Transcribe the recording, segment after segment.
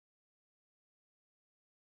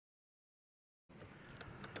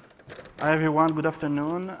Hi everyone, good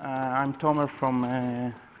afternoon. I'm Tomer from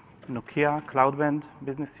Nokia Cloudband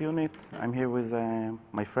Business Unit. I'm here with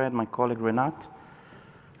my friend, my colleague Renat.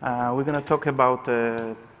 We're going to talk about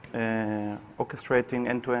orchestrating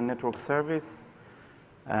end-to-end network service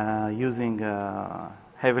heavily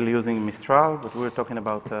using Mistral, but we're talking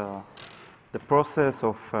about the process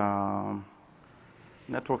of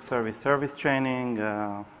network service chaining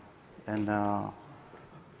and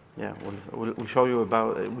yeah, we'll show you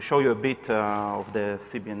a bit of the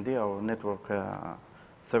CBND, our network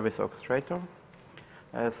service orchestrator.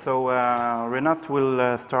 So Renat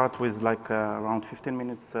will start with like around 15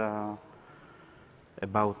 minutes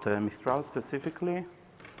about Mistral specifically,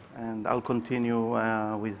 and I'll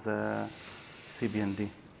continue with CBND.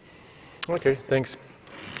 Okay, thanks.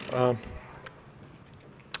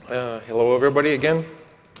 Hello, everybody, again.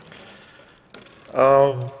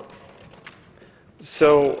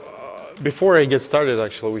 Before I get started,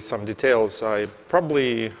 actually, with some details, some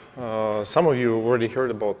of you already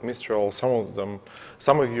heard about Mistral.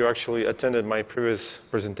 Some of you actually attended my previous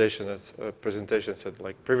presentations at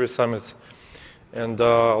like previous summits, and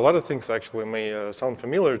a lot of things actually may sound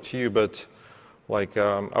familiar to you. But like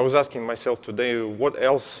I was asking myself today, what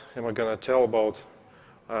else am I going to tell about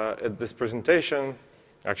at this presentation?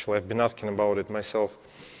 Actually, I've been asking about it myself,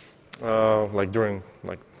 like during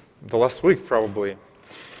like the last week probably.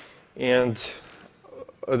 And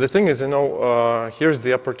the thing is, here's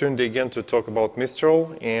the opportunity again to talk about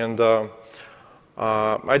Mistral, and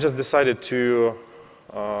I just decided to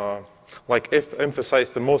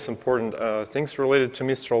emphasize the most important things related to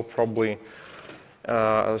Mistral probably,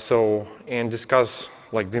 and discuss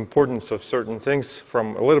like the importance of certain things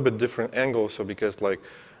from a little bit different angle. So because like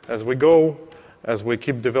as we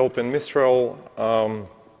keep developing Mistral,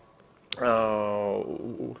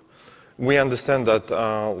 we understand that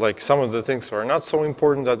like some of the things are not so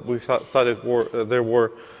important that we thought there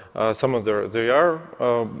were. Some of they are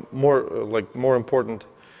more important,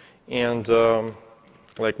 and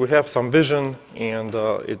like we have some vision, and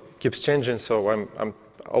it keeps changing. So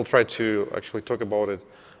I'll try to actually talk about it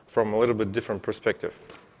from a little bit different perspective.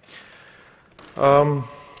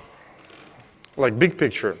 Like big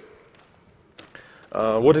picture,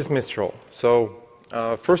 what is Mistral? So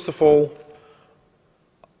first of all,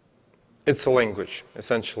 it's a language,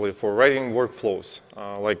 essentially, for writing workflows.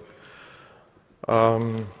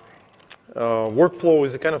 Workflow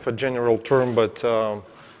is a kind of a general term, but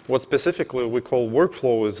what specifically we call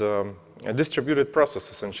workflow is a distributed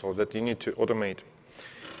process, essentially, that you need to automate.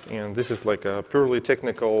 And this is like a purely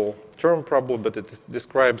technical term, probably, but it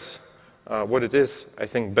describes what it is, I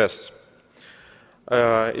think, best.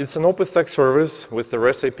 It's an OpenStack service with the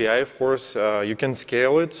REST API, of course. You can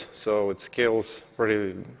scale it, so it scales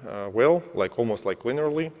pretty well, like almost like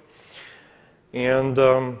linearly. And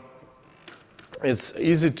it's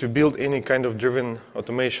easy to build any kind of driven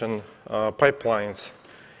automation pipelines,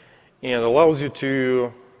 and allows you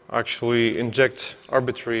to actually inject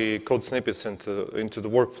arbitrary code snippets into the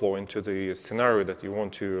workflow, into the scenario that you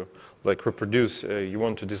want to like reproduce, you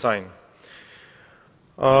want to design.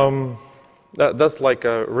 That's like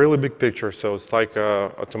a really big picture. So it's like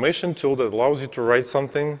an automation tool that allows you to write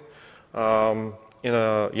something in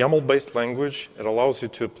a YAML-based language. It allows you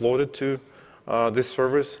to upload it to this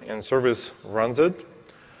service, and service runs it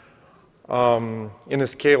in a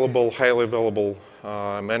scalable, highly available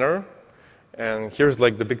manner. And here's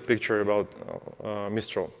like the big picture about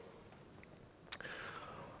Mistral.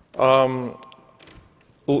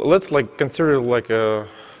 Let's like consider like a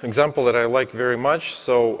example that I like very much.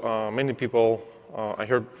 So many people, I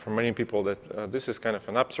heard from many people that this is kind of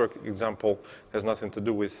an abstract example, has nothing to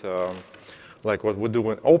do with like what we do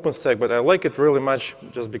in OpenStack, but I like it really much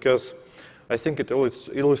just because I think it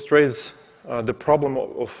illustrates the problem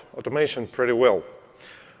of automation pretty well.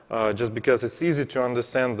 Just because it's easy to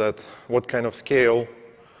understand that what kind of scale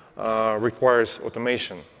requires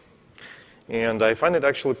automation. And I find it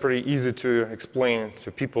actually pretty easy to explain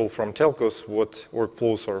to people from telcos what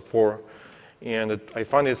workflows are for. And I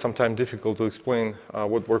find it sometimes difficult to explain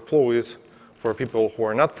what workflow is for people who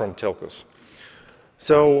are not from telcos.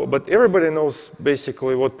 So, but everybody knows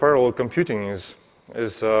basically what parallel computing is.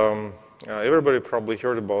 Everybody probably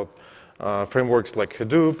heard about frameworks like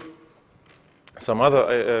Hadoop, some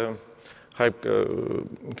other high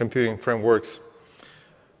computing frameworks.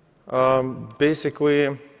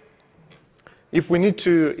 Basically, if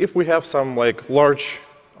we have some like large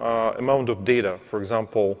amount of data, for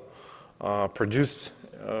example, produced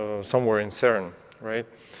somewhere in CERN, right?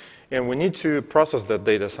 And we need to process that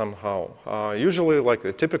data somehow. Usually, like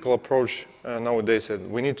the typical approach nowadays,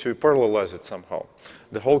 we need to parallelize it somehow.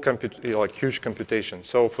 The whole huge computation.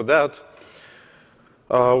 So for that,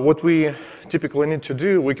 What we typically need to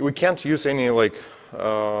do, we can't use any like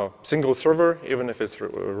single server, even if it's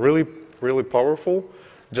really, really powerful,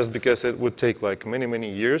 just because it would take like many,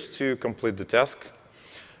 many years to complete the task.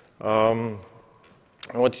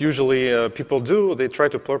 What usually people do, they try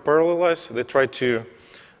to parallelize, they try to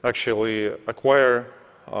actually acquire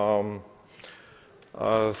some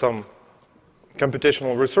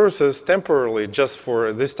computational resources temporarily just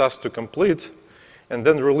for this task to complete, and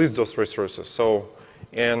then release those resources. So,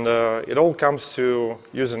 and it all comes to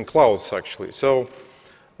using clouds, actually. So,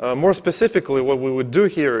 more specifically, what we would do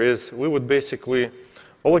here is we would basically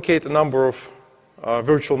allocate a number of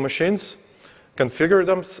virtual machines, configure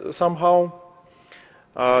them somehow.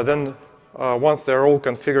 Then, once they're all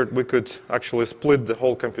configured, we could actually split the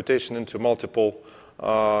whole computation into multiple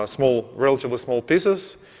relatively small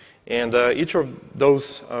pieces. And each of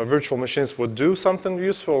those virtual machines would do something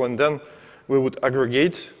useful, and then we would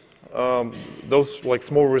aggregate those like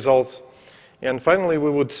small results. And finally, we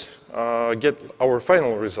would get our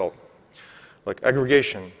final result, like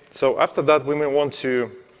aggregation. So after that, we may want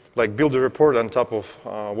to like build a report on top of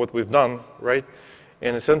what we've done, right?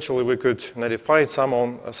 And essentially, we could notify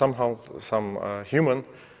somehow some human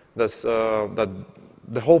that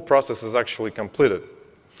the whole process is actually completed.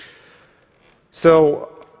 So,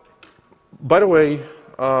 by the way,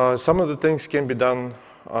 some of the things can be done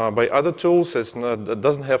by other tools. It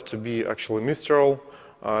doesn't have to be actually Mistral.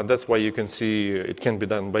 That's why you can see it can be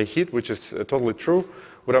done by heat, which is totally true.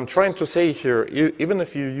 What I'm trying to say here, even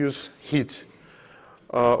if you use heat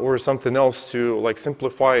or something else to like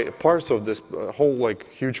simplify parts of this whole like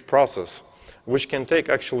huge process, which can take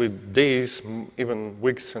actually days, even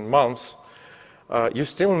weeks and months, you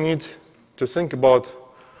still need to think about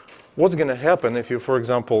what's going to happen if you, for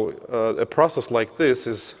example, a process like this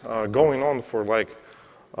is going on for like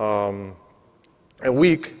a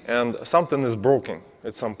week and something is broken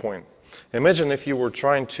at some point. Imagine if you were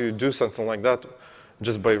trying to do something like that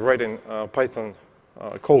just by writing Python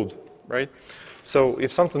code, right? So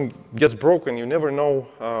if something gets broken, you never know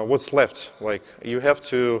what's left. Like you have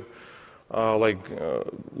to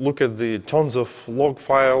look at the tons of log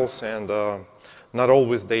files, and not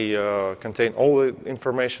always they contain all the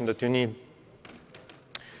information that you need.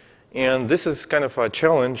 And this is kind of a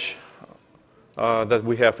challenge that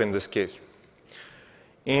we have in this case.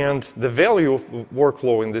 And the value of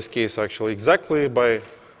workflow in this case actually exactly by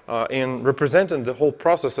in representing the whole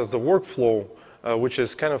process as a workflow, which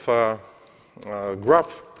is kind of a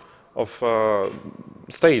graph of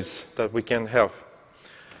states that we can have.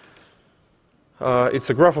 It's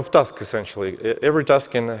a graph of tasks, essentially. Every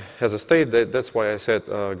task has a state. That's why I said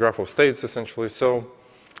graph of states, essentially. So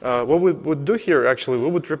what we would do here, actually, we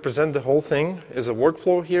would represent the whole thing as a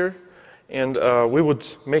workflow here, and we would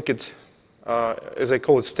make it, as I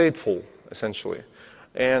call it, stateful, essentially.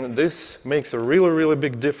 And this makes a really, really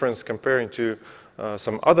big difference comparing to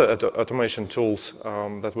some other automation tools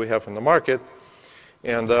that we have in the market.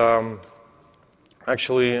 And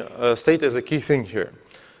actually, state is a key thing here.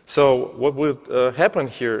 So what would happen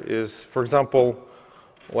here is, for example,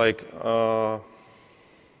 like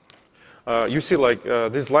you see like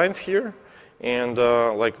these lines here, and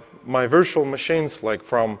like my virtual machines, like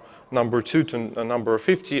from number 2 to number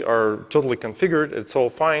 50 are totally configured. It's all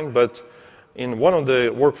fine, but in one of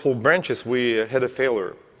the workflow branches, we had a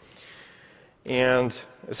failure. And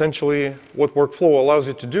essentially, what workflow allows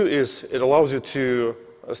you to do is it allows you to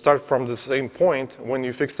start from the same point when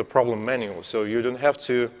you fix the problem manually. So you don't have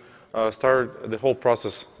to start the whole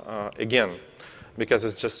process again, because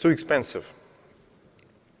it's just too expensive.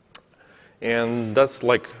 And that's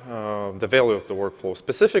like the value of the workflow.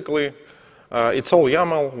 Specifically, it's all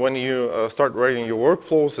YAML. When you start writing your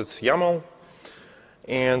workflows, it's YAML.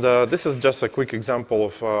 And this is just a quick example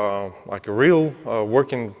of like a real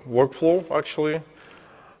working workflow, actually.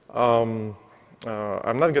 I'm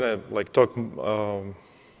not gonna like talk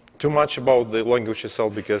too much about the language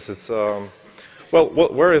itself, because it's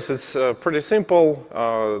whereas it's pretty simple,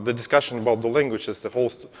 the discussion about the language is the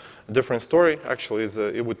whole different story. Actually,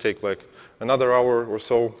 it would take like another hour or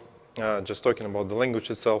so just talking about the language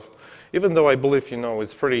itself. Even though I believe,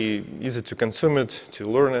 it's pretty easy to consume it, to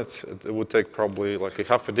learn it. It would take probably like a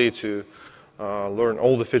half a day to learn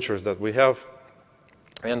all the features that we have.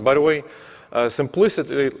 And by the way,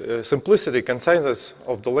 simplicity, conciseness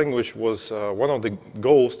of the language was one of the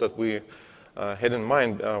goals that we had in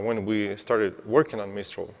mind when we started working on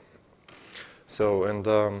Mistral. So,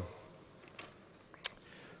 and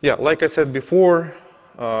yeah, like I said before,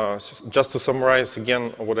 just to summarize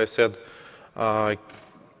again what I said,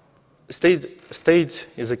 state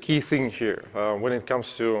is a key thing here when it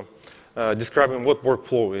comes to describing what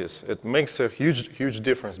workflow is. It makes a huge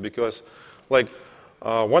difference because, like,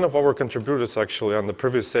 one of our contributors actually on the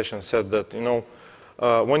previous session said that, you know,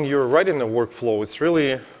 when you're writing a workflow, it's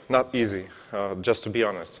really not easy, just to be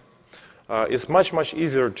honest. It's much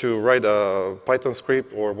easier to write a Python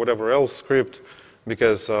script or whatever else script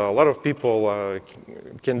because a lot of people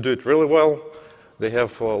can do it really well. They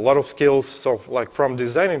have a lot of skills. So, like, from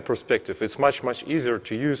designing perspective, it's much easier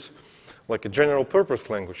to use like a general purpose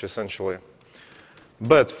language, essentially.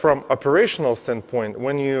 But from operational standpoint,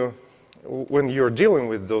 when you're dealing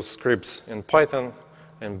with those scripts in Python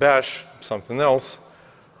and Bash, something else,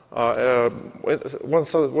 when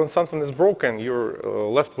something is broken, you're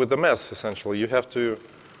left with a mess, essentially. You have to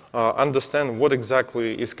understand what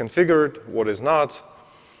exactly is configured, what is not,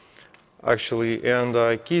 actually. And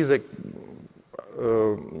the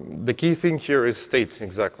key thing here is state,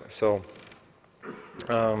 exactly. So,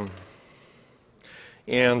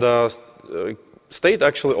 state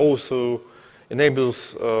actually also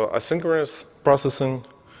enables asynchronous processing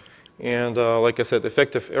and, like I said,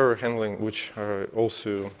 effective error handling, which I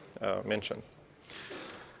also mentioned.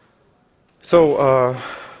 So,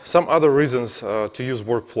 some other reasons to use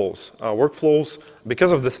workflows. Workflows,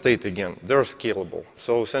 because of the state again, they're scalable.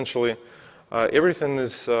 So essentially, everything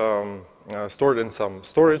is stored in some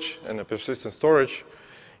storage, and a persistent storage.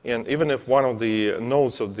 And even if one of the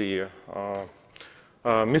nodes of the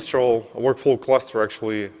Mistral workflow cluster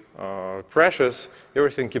actually crashes,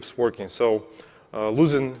 everything keeps working. So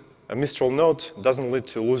losing a Mistral node doesn't lead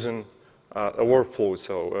to losing a workflow,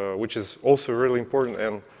 so which is also really important,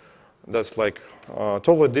 and that's like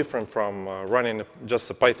totally different from running just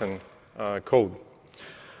a Python code.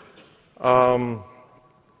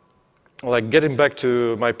 Like getting back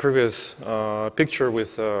to my previous picture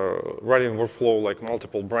with running workflow like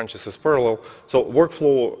multiple branches as parallel. So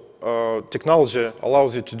workflow technology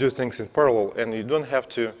allows you to do things in parallel, and you don't have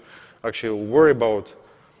to actually worry about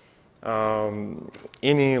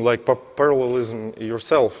any like parallelism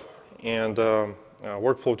yourself. And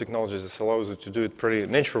workflow technology just allows you to do it pretty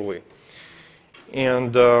naturally.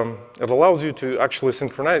 And it allows you to actually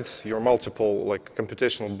synchronize your multiple like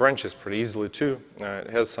computational branches pretty easily too. It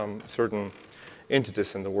has some certain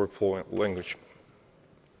entities in the workflow language.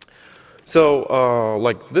 So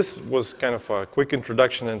like this was kind of a quick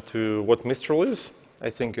introduction into what Mistral is. I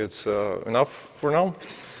think it's enough for now.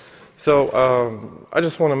 So I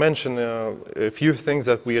just want to mention a few things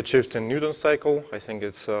that we achieved in Newton cycle. I think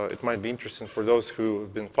it might be interesting for those who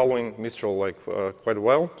have been following Mistral like quite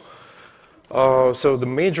well. So the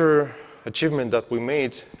major achievement that we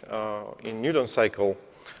made in Newton cycle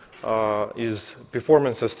is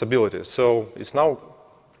performance and stability. So it's now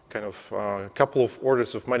kind of a couple of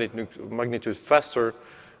orders of magnitude faster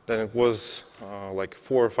than it was like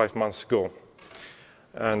 4 or 5 months ago.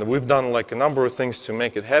 And we've done like a number of things to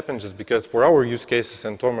make it happen, just because for our use cases,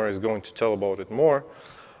 and Tomer is going to tell about it more,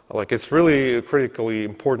 like it's really critically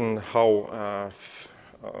important how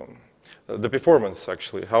the performance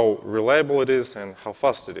actually, how reliable it is and how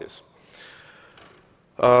fast it is.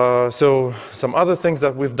 So some other things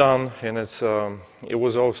that we've done, and it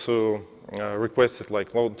was also requested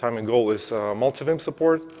like a long time ago, is multi-vim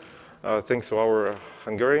support, thanks to our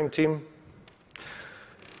Hungarian team.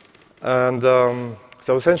 And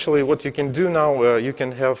so essentially what you can do now, you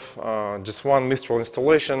can have just one Mistral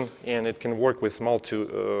installation, and it can work with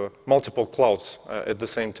multiple clouds at the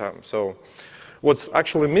same time. So what's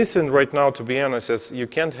actually missing right now, to be honest, is you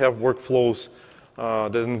can't have workflows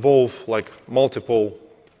that involve like multiple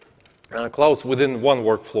clouds within one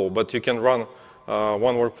workflow, but you can run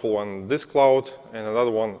one workflow on this cloud and another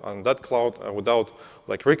one on that cloud without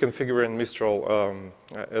like reconfiguring Mistral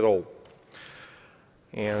at all.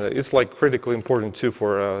 And it's like critically important too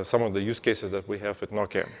for some of the use cases that we have at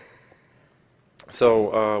Nokia.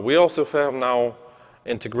 So we also have now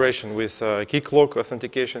integration with Keycloak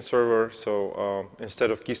authentication server. So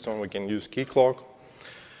instead of Keystone, we can use Keycloak.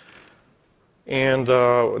 And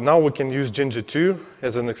now we can use Jinja 2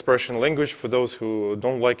 as an expression language for those who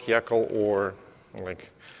don't like YACL or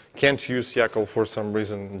like can't use YACL for some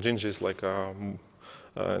reason. Jinja is like a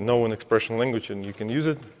known expression language, and you can use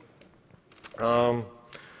it.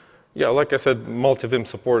 Yeah, like I said, multi-vim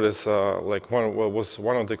support is was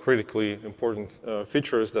one of the critically important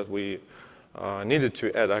features that we needed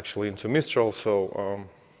to add actually into Mistral. So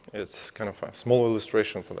it's kind of a small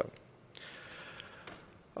illustration for that.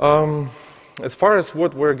 As far as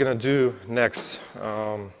what we're going to do next,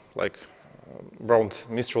 like around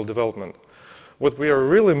Mistral development, what we are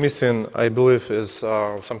really missing, I believe, is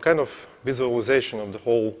some kind of visualization of the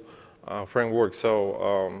whole framework.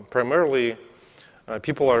 So primarily,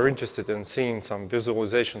 people are interested in seeing some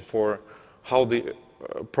visualization for how the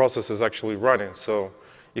process is actually running. So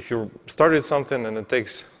if you started something and it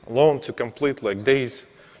takes long to complete, like days,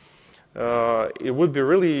 it would be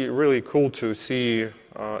really, really cool to see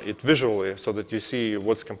it visually so that you see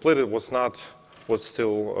what's completed, what's not, what's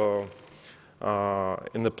still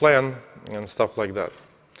in the plan and stuff like that.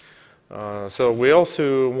 So we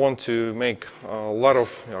also want to make a lot of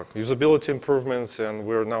usability improvements, and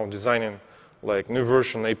we're now designing like new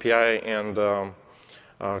version API and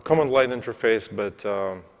command line interface, but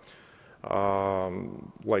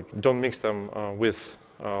like don't mix them with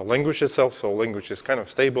language itself. So language is kind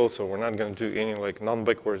of stable, so we're not going to do any like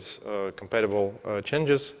non-backwards compatible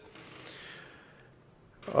changes.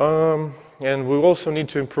 And we also need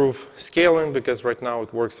to improve scaling, because right now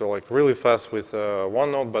it works like really fast with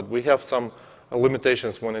one node, but we have some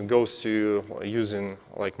limitations when it goes to using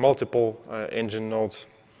like multiple engine nodes.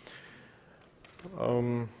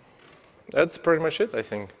 That's pretty much it, I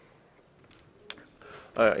think,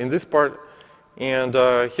 in this part. And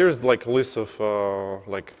here's like a list of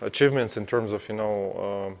like achievements in terms of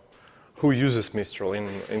who uses Mistral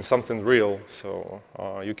in something real. So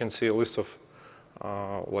you can see a list of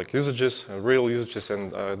like usages, real usages,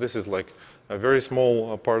 and this is like a very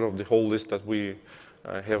small part of the whole list that we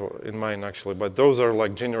have in mind actually. But those are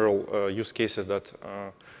like general use cases that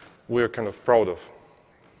we're kind of proud of.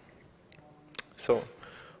 So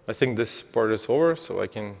I think this part is over, so I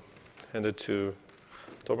can hand it to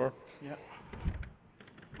Tomer. Yeah.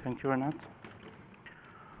 Thank you, Renat.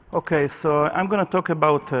 Okay, so I'm going to talk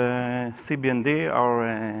about CBND, our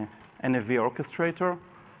NFV orchestrator.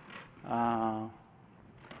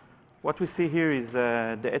 What we see here is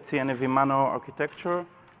the Etsy NFV Mano architecture.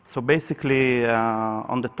 So basically,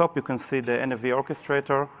 on the top, you can see the NFV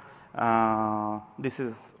orchestrator. This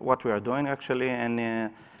is what we are doing, actually.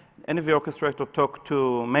 And NFV orchestrator talk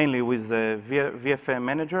to mainly with the VFA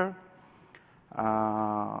manager.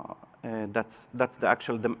 That's the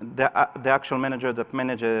actual manager that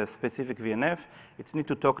manages a specific VNF. It needs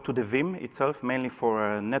to talk to the Vim itself, mainly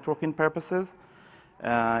for networking purposes.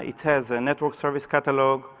 It has a network service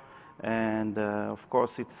catalog. And of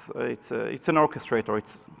course, it's an orchestrator.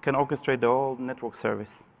 It can orchestrate the whole network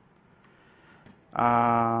service.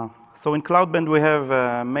 So in Cloudband, we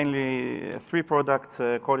have mainly 3 products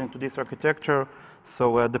according to this architecture.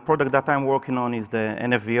 So the product that I'm working on is the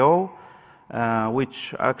NFVO,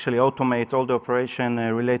 which actually automates all the operation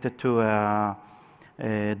related to a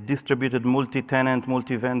distributed multi-tenant,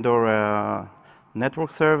 multi-vendor network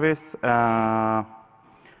service.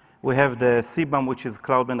 We have the CBAM, which is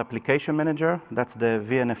Cloudband Application Manager. That's the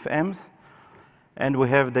VNFMs. And we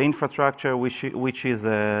have the infrastructure, which is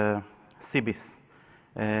CBIS.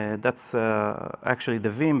 That's actually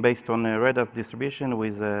the Vim based on a Red Hat distribution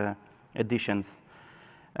with additions.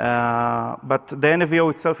 But the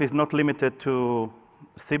NFVO itself is not limited to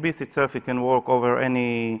CBIS itself. It can work over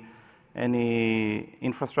any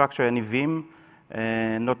infrastructure, any Vim,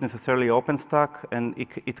 not necessarily OpenStack, and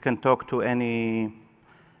it can talk to any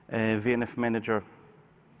VNF manager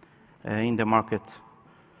in the market.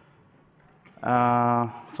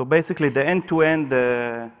 So basically, the end-to-end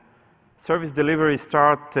service delivery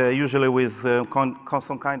start usually with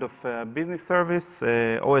some kind of business service,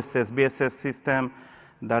 OSS, BSS system.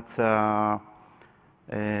 That's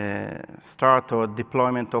start or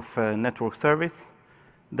deployment of network service.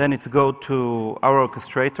 Then it's go to our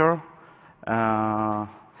orchestrator,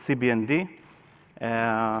 CBND.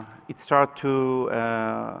 It starts to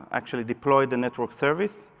actually deploy the network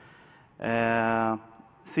service.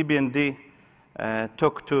 CBND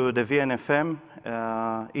talk to the VNFM.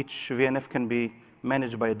 Each VNF can be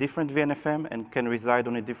managed by a different VNFM and can reside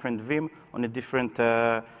on a different Vim, on a different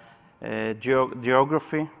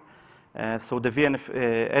geography. So the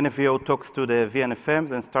NFVO talks to the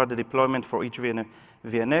VNFMs and start the deployment for each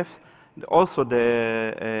VNF. Also,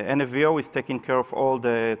 the NFVO is taking care of all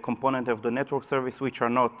the components of the network service which are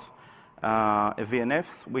not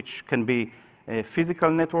VNFs, which can be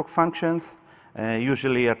physical network functions,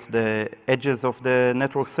 usually at the edges of the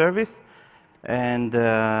network service, and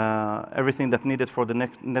everything that's needed for the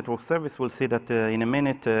network service. We'll see that in a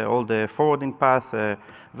minute, all the forwarding path,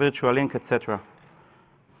 virtual link, etc.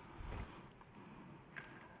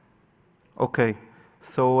 Okay.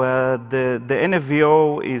 So the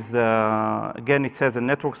NFVO is, again, it has a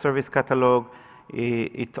network service catalog.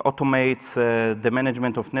 It automates the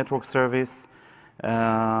management of network service.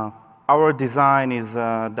 Our design is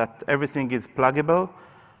that everything is pluggable.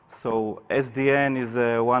 So SDN is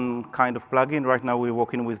one kind of plugin. Right now we're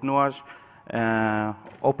working with Nuage.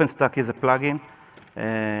 OpenStack is a plugin.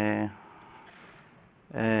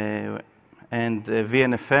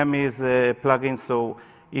 VNFM is a plugin. So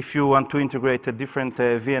if you want to integrate a different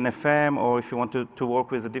VNFM, or if you want to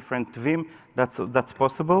work with a different Vim, that's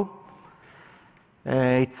possible.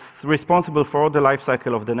 It's responsible for all the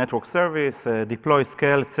lifecycle of the network service, deploy,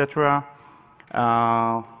 scale, etc.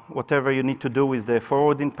 Whatever you need to do with the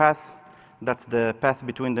forwarding path, that's the path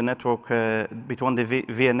between the network, between the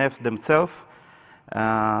VNFs themselves.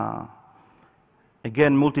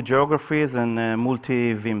 Again, multi-geographies and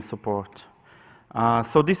multi-Vim support.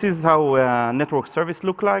 So this is how network service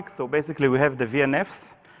look like. So basically, we have the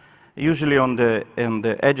VNFs. Usually on the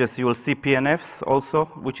edges, you will see PNFs also,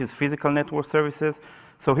 which is physical network services.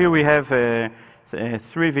 So here we have 3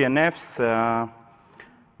 VNFs,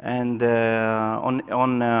 and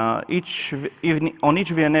on each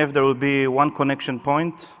VNF there will be 1 connection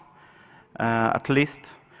point, at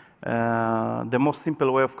least. The most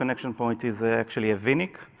simple way of connection point is actually a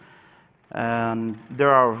VNIC. And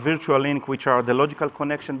there are virtual link, which are the logical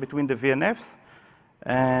connection between the VNFs.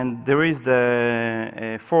 And there is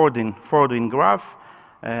the forwarding graph,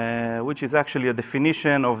 which is actually a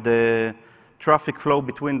definition of the traffic flow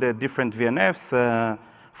between the different VNFs.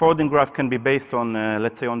 Forwarding graph can be based on,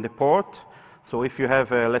 let's say, on the port. So if you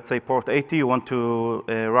have, let's say, port 80, you want to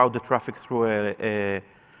route the traffic through a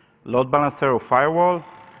load balancer or firewall.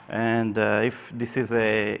 And if this is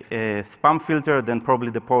a spam filter, then probably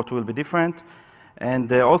the port will be different.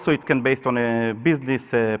 And also it can be based on a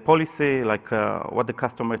business policy, like what the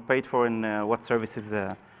customer paid for and what services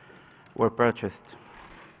were purchased.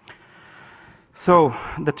 So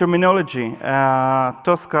the terminology,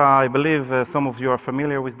 TOSCA, I believe some of you are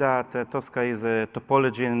familiar with that. TOSCA is a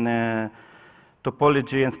topology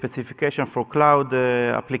and specification for cloud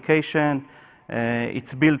application.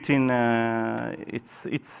 It's built in, it's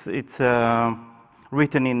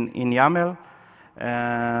written in YAML.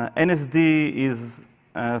 NSD is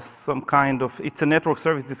some kind of, it's a network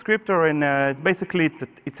service descriptor, and basically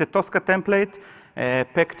it's a TOSCA template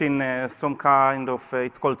packed in some kind of,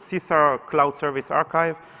 it's called CSAR, Cloud Service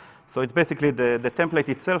Archive. So it's basically the template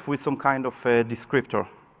itself with some kind of descriptor.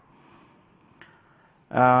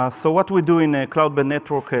 So what we do in a Cloud-Based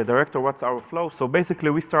Network Director, what's our flow? So basically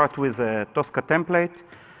we start with a TOSCA template.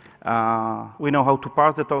 We know how to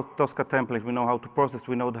parse the TOSCA template. We know how to process.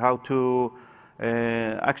 We know how to,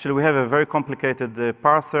 actually we have a very complicated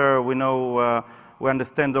parser. We know, we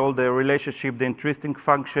understand all the relationship, the interesting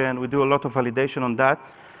function. We do a lot of validation on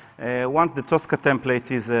that. Once the TOSCA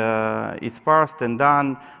template is parsed and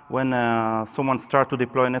done, when someone starts to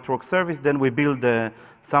deploy a network service, then we build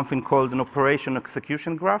something called an operation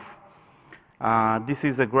execution graph. This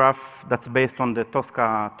is a graph that's based on the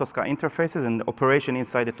TOSCA interfaces and operation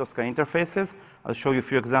inside the TOSCA interfaces. I'll show you a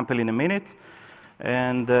few examples in a minute.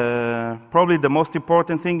 And probably the most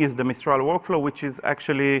important thing is the Mistral workflow, which is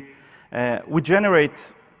actually, we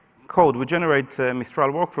generate code, we generate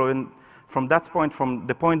Mistral workflow, and from that point, from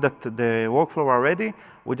the point that the workflow are ready,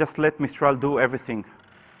 we just let Mistral do everything.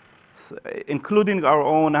 So, including our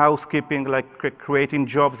own housekeeping, like creating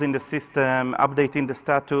jobs in the system, updating the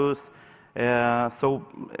status. So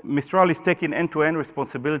Mistral is taking end-to-end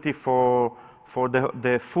responsibility for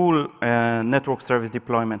the full network service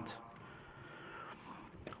deployment.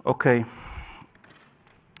 Okay.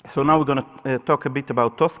 So now we're going to talk a bit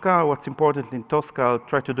about TOSCA. What's important in TOSCA, I'll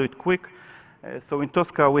try to do it quick. So in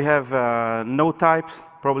TOSCA, we have node types.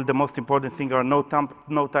 Probably the most important thing are node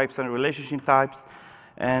types and relationship types.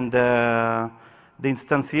 And the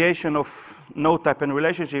instantiation of node type and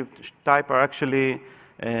relationship type are actually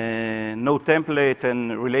node template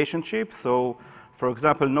and relationship. So, for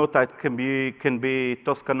example, node type can be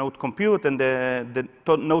TOSCA node compute, and the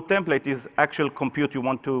node template is actual compute you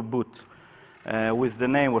want to boot with the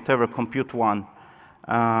name whatever compute one.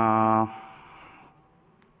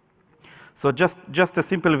 So just a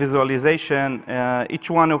simple visualization.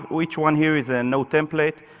 Each one here is a node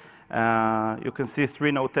template. You can see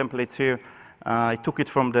 3 node templates here. I took it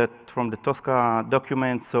from the TOSCA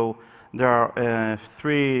document. So there are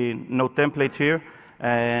 3 node templates here.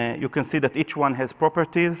 You can see that each one has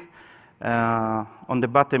properties. On the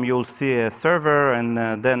bottom, you'll see a server,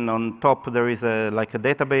 and then on top there is like a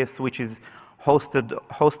database which is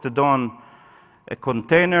hosted on a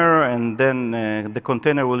container, and then the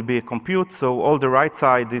container will be a compute. So all the right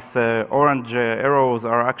side, these orange arrows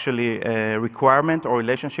are actually a requirement or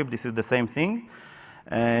relationship. This is the same thing.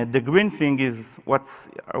 The green thing is what's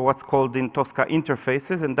called in TOSCA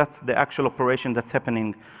interfaces, and that's the actual operation that's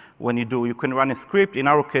happening when you do. You can run a script. In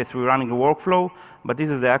our case, we're running a workflow, but this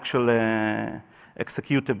is the actual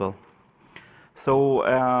executable. So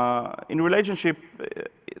in relationship,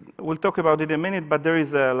 we'll talk about it in a minute, but there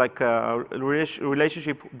is like a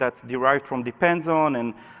relationship that's derived from depends on,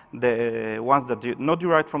 and the ones that are not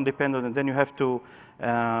derived from depend on, and then you have to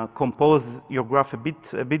compose your graph a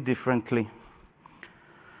bit differently.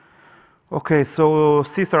 Okay, so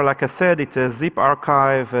CSAR, like I said, it's a zip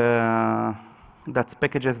archive that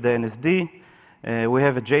packages the NSD. We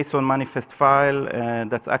have a JSON manifest file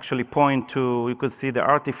that's actually point to, you could see the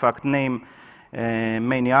artifact name,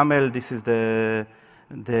 main YAML. This is the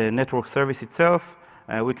network service itself.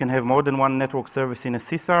 We can have more than one network service in a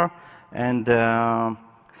CSAR, and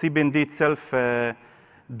CBND itself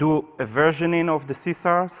do a versioning of the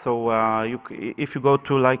CSAR. So if you go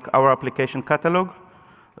to like our application catalog,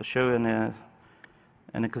 I'll show you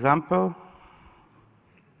an example.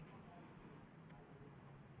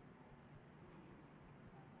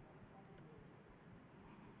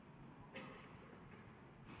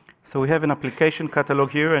 So we have an application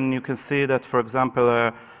catalog here, and you can see that, for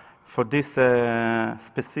example, for this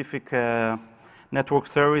specific network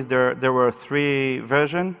service, there were 3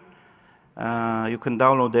 versions. You can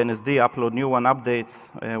download the NSD, upload new one, updates,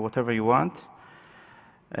 whatever you want.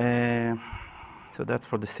 So that's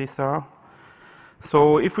for the CSAR.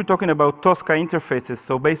 So if we're talking about TOSCA interfaces,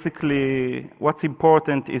 so basically what's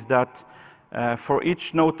important is that for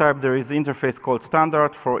each node type, there is an interface called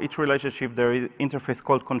standard. For each relationship, there is an interface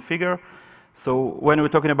called configure. So when we're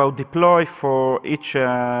talking about deploy, for each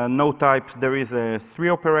node type, there is a 3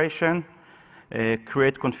 operation,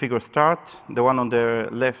 create, configure, start, the one on the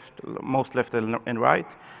left, most left and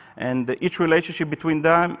right. And each relationship between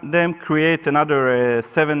them create another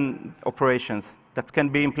 7 operations that can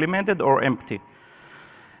be implemented or empty.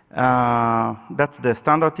 That's the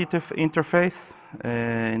standard interface,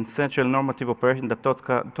 essential normative operation that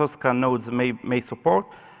TOSCA nodes may support.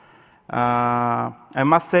 I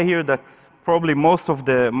must say here that probably most of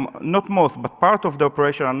the, not most, but part of the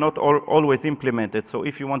operation are not always implemented. So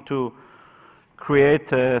if you want to create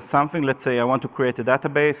something, let's say I want to create a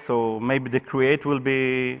database, so maybe the create will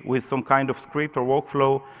be with some kind of script or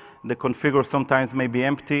workflow. The configure sometimes may be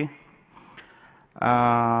empty.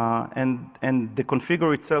 And the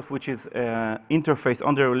configure itself, which is interface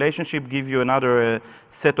on the relationship, give you another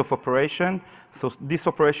set of operation. So this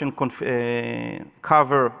operation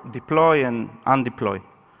cover deploy and undeploy.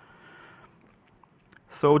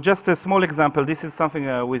 So just a small example. This is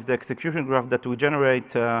something with the execution graph that we generate.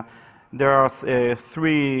 There are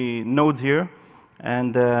 3 nodes here,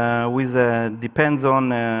 and with depends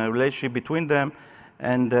on relationship between them,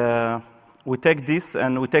 and we take this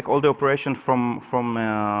and we take all the operation from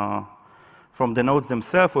the nodes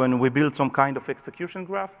themselves, and we build some kind of execution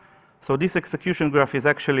graph. So this execution graph is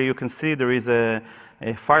actually, you can see there is a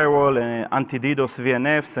firewall, anti-DDoS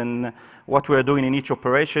VNFs, and what we are doing in each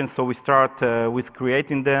operation. So we start with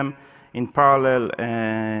creating them in parallel.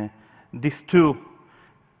 These two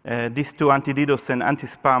anti-DDoS and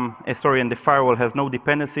anti-spam, and the firewall has no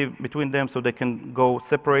dependency between them, so they can go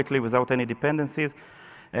separately without any dependencies.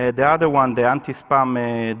 The other one, the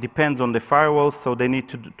anti-spam, depends on the firewalls, so they need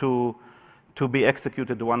to be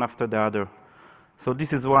executed one after the other. So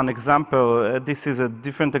this is one example. This is a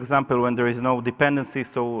different example when there is no dependency,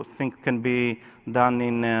 so things can be done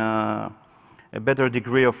in a better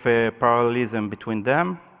degree of parallelism between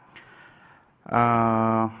them.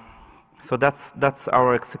 So that's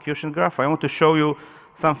our execution graph. I want to show you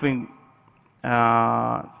something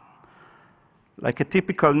like a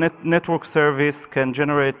typical network service can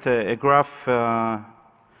generate a graph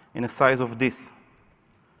in a size of this.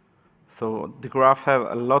 So the graph have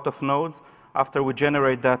a lot of nodes. After we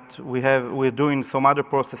generate that, we're doing some other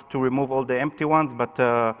process to remove all the empty ones, but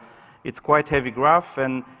it's quite heavy graph,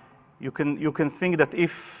 and you can think that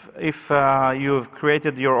if you've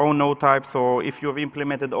created your own node types, or if you've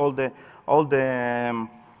implemented all the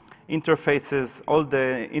interfaces, all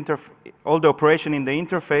the operation in the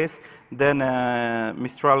interface, then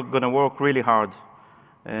Mistral gonna work really hard.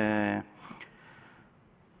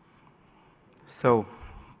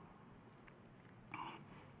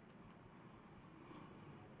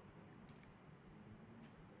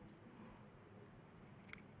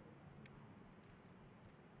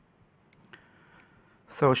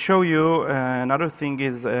 So show you another thing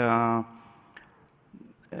is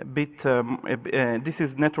this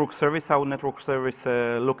is network service, how network service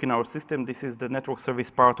look in our system. This is the network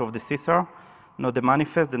service part of the CSAR, not the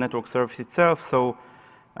manifest, the network service itself. So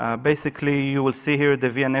basically, you will see here the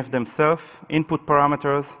VNF themselves, input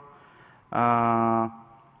parameters, the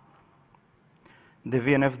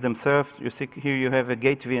VNFs themselves. You see here you have a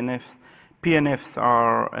gate VNFs. PNFs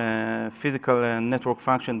are physical network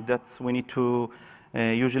function that we need to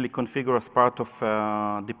usually configure as part of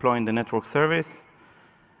deploying the network service.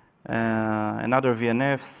 and other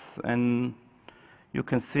VNFs, and you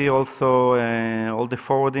can see also all the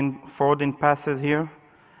forwarding passes here.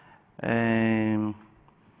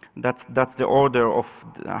 That's the order of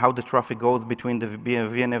how the traffic goes between the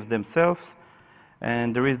VNFs themselves.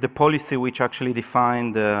 And there is the policy which actually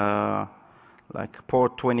defined like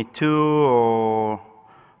port 22 or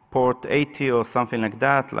port 80 or something like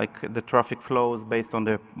that, like the traffic flows based on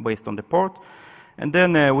the port. And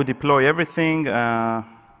then we deploy everything.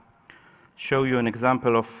 Show you an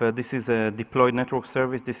example of this is a deployed network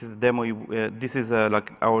service. This is a demo. This is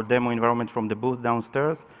like our demo environment from the booth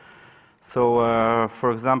downstairs. So,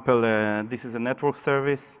 for example, this is a network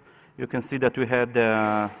service. You can see that we have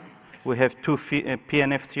two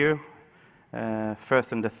PNFs here,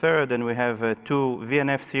 first and the third, and we have two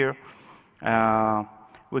VNFs here.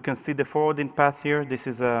 We can see the forwarding path here. This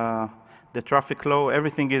is the traffic flow.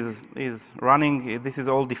 Everything is running. This is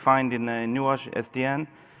all defined in Nuage SDN.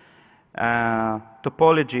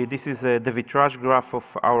 Topology. This is the vitrage graph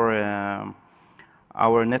of our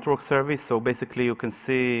network service. So basically, you can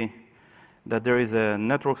see that there is a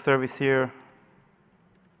network service here,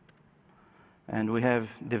 and we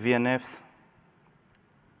have the VNFs.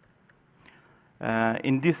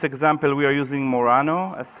 In this example, we are using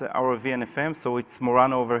Murano as our VNFM, so it's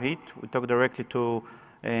Murano overheat. We talk directly to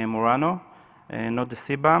Murano, not the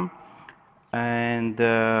CBAM. And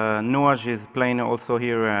Nuage is playing also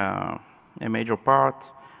here a major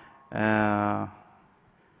part. That's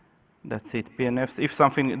it, PNFs. If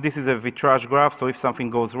something, this is a vitrage graph, so if something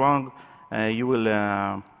goes wrong, you will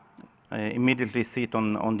immediately see it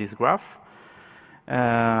on this graph.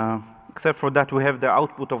 Except for that, we have the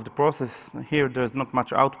output of the process. Here, there's not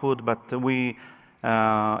much output, but we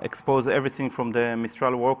expose everything from the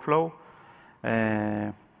Mistral workflow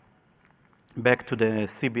back to the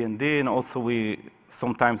CBND, and also we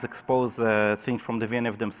sometimes expose things from the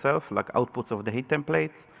VNF themselves, like outputs of the heat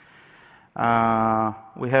templates.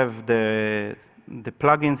 We have the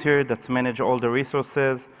plugins here that manage all the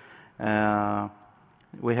resources.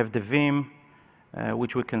 We have the Vim,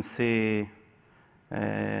 which we can see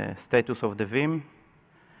status of the Vim.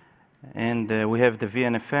 And we have the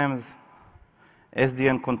VNFMs,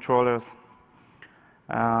 SDN controllers.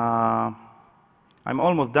 I'm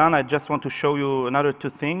almost done. I just want to show you another two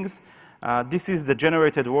things. This is the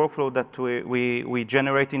generated workflow that we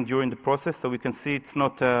generating during the process. So we can see it's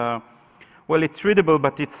not, well, it's readable,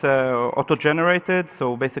 but it's auto-generated.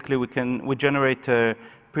 So basically, we generate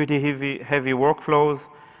pretty heavy workflows.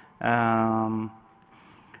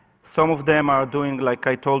 Some of them are doing, like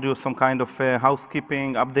I told you, some kind of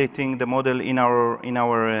housekeeping, updating the model in our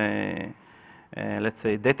let's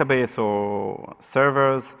say, database or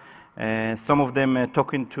servers. Some of them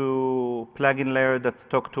talking to plugin layer that's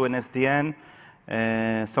talk to an SDN.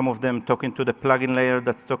 Some of them talking to the plugin layer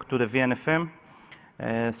that's talk to the VNFM.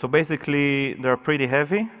 So basically, they're pretty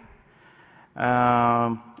heavy.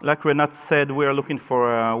 Like Renat said, we are looking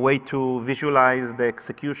for a way to visualize the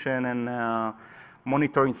execution and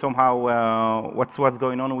monitoring somehow what's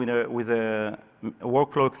going on with a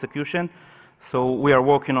workflow execution. So we are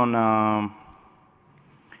working on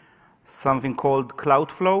something called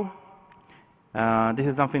Cloudflow. This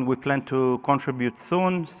is something we plan to contribute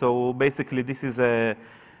soon. So basically, this is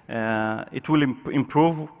it will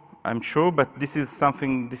improve, I'm sure, but this is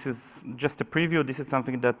something, this is just a preview. This is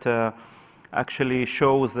something that actually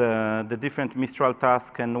shows the different Mistral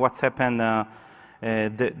tasks and what's happened.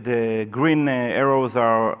 The green arrows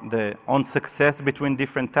are the on success between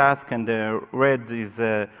different tasks, and the red is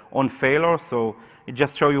on failure. So it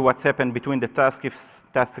just shows you what's happened between the tasks. If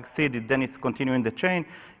task succeeded, then it's continuing the chain.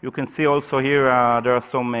 You can see also here there are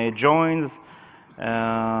some joins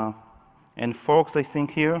and forks, I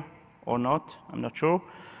think, here, or not. I'm not sure.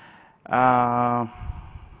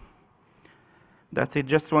 That's it.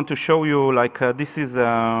 Just want to show you, like, this is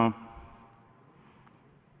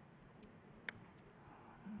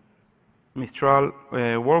Mistral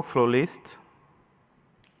workflow list.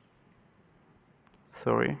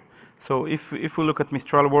 Sorry. So if we look at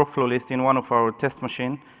Mistral workflow list in one of our test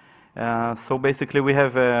machine, so basically we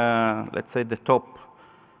have, let's say, the top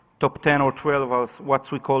 10 or 12 of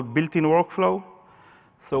what we call built-in workflow.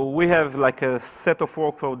 So we have like a set of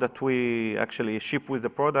workflow that we actually ship with the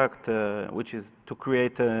product, which is to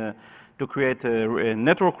create a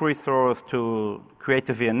network resource, to create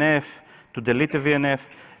a VNF, to delete a VNF,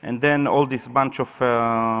 and then all this bunch of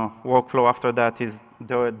workflow after that is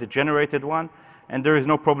the generated one. And there is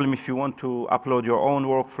no problem if you want to upload your own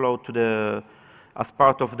workflow to the, as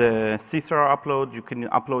part of the CSR upload, you can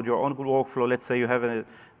upload your own workflow. Let's say you have a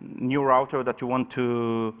new router that you want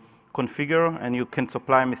to configure, and you can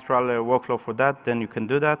supply Mistral workflow for that, then you can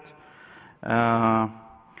do that. A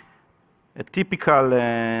typical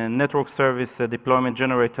network service deployment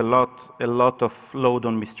generates a lot of load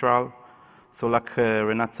on Mistral. So like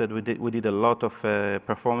Renat said, we did a lot of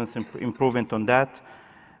performance improvement on that.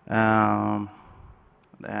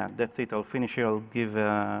 That's it. I'll finish here. I'll give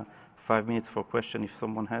 5 minutes for question if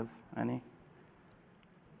someone has any.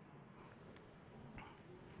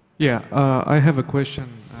 Yeah, I have a question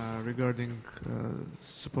regarding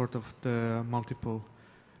support of the multiple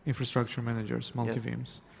infrastructure managers,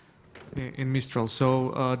 multi-VMs, in Mistral.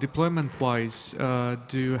 So deployment-wise,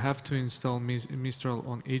 do you have to install Mistral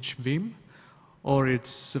on each VM, or it's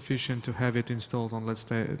sufficient to have it installed on, let's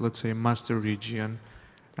say, master region,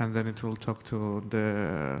 and then it will talk to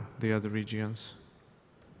the other regions?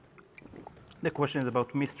 The question is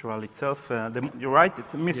about Mistral itself. You're right,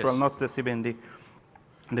 it's Mistral, not the CBND.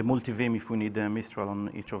 The multi-VM, if we need Mistral on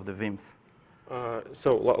each of the VMs.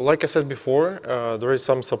 So, like I said before, there is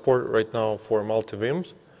some support right now for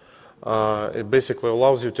multi-VMs. It basically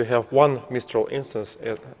allows you to have one Mistral instance.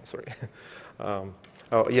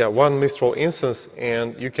 One Mistral instance,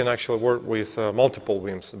 and you can actually work with multiple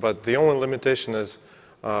VMs. But the only limitation is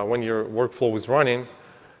when your workflow is running,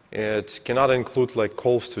 it cannot include like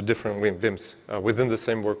calls to different VMs within the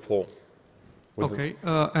same workflow. Okay,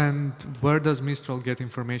 and where does Mistral get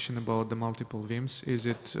information about the multiple VMs? Is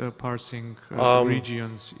it parsing the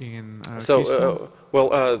regions in Keystone?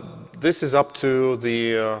 This is up to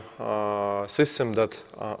the system that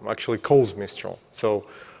actually calls Mistral. So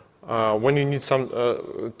when you need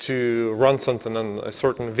to run something on a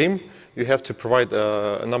certain VM, you have to provide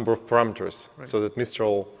a number of parameters so that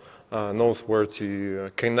Mistral knows where to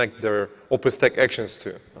connect their OpenStack actions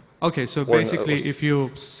to. Okay, so basically, if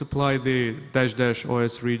you supply the --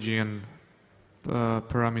 OS region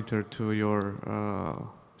parameter to your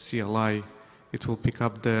CLI, it will pick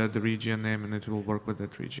up the region name and it will work with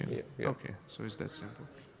that region. Yeah. Okay, so it's that simple.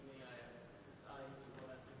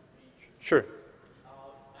 Sure.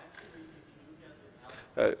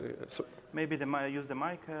 Maybe use the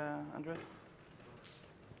mic, Andre?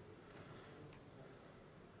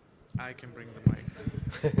 I can bring the mic.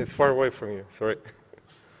 It's far away from you, sorry.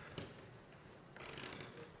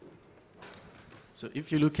 So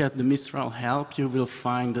if you look at the Mistral help, you will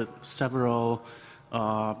find that several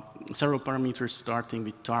parameters starting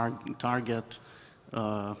with target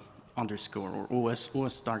underscore or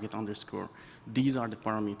OS target underscore. These are the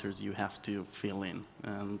parameters you have to fill in,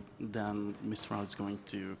 and then Mistral is going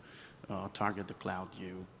to target the cloud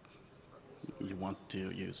you want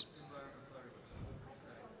to use.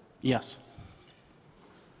 Yes.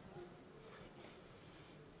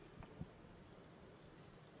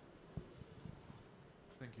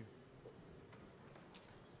 Thank you.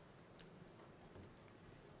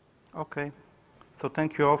 Okay. So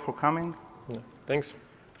thank you all for coming. Thanks.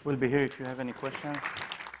 We'll be here if you have any questions.